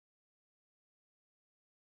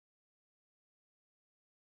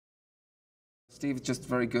Steve is just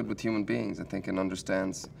very good with human beings, I think, and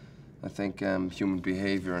understands, I think, human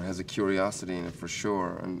behavior and has a curiosity in it for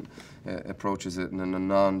sure, and approaches it in a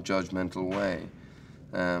non-judgmental way.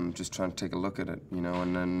 Just trying to take a look at it, you know,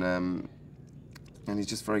 and then, and he's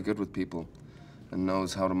just very good with people and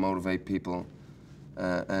knows how to motivate people,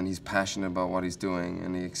 and he's passionate about what he's doing,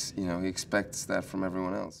 and he expects that from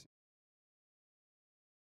everyone else.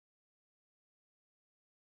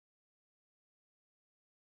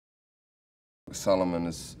 Solomon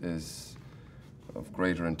is of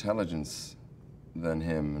greater intelligence than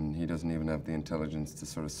him, and he doesn't even have the intelligence to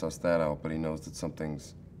sort of suss that out, but he knows that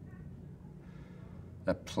something's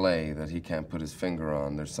at play that he can't put his finger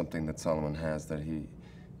on. There's something that Solomon has that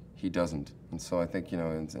he doesn't. And so I think, you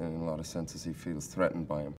know, in a lot of senses, he feels threatened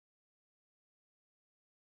by him.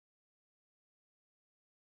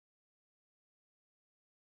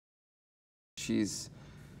 She's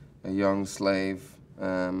a young slave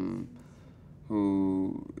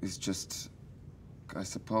who is just, I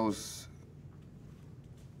suppose,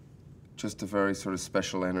 just a very sort of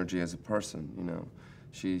special energy as a person, you know.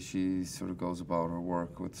 She sort of goes about her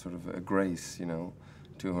work with sort of a grace, you know,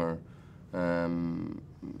 to her.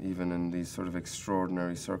 Even in these sort of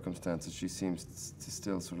extraordinary circumstances, she seems to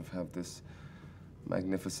still sort of have this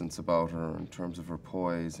magnificence about her in terms of her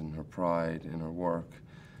poise and her pride in her work,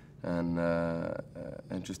 and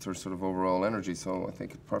just her sort of overall energy. So I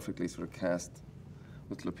think it perfectly sort of cast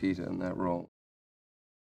with Lupita in that role.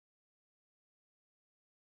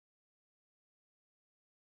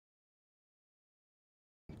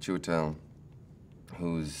 Chiwetel,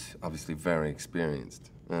 who's obviously very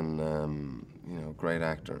experienced and, you know, great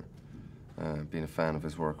actor. Been a fan of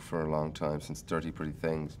his work for a long time, since Dirty Pretty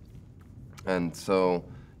Things. And so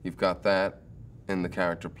you've got that in the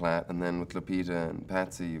character Platt, and then with Lupita and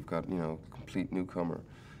Patsy, you've got, you know, a complete newcomer,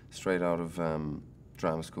 straight out of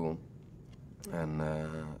drama school, and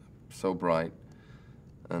so bright,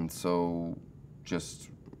 and so just,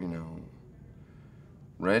 you know,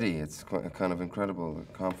 ready. It's kind of incredible. The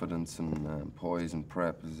confidence and poise and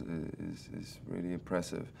prep is really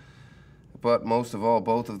impressive. But most of all,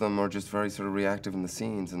 both of them are just very sort of reactive in the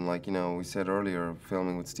scenes. And like, you know, we said earlier,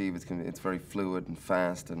 filming with Steve, it's very fluid and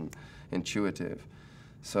fast and intuitive.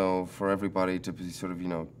 So for everybody to be sort of, you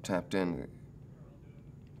know, tapped in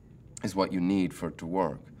is what you need for it to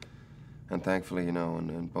work. And thankfully, you know,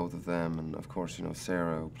 and both of them, and of course, you know,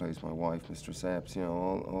 Sarah, who plays my wife, Mistress Epps, you know,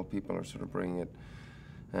 all people are sort of bringing it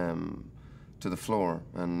to the floor,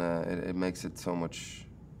 and it makes it so much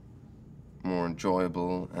more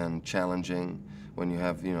enjoyable and challenging when you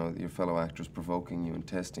have, you know, your fellow actors provoking you and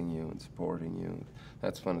testing you and supporting you.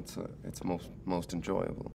 That's when it's most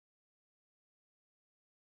enjoyable.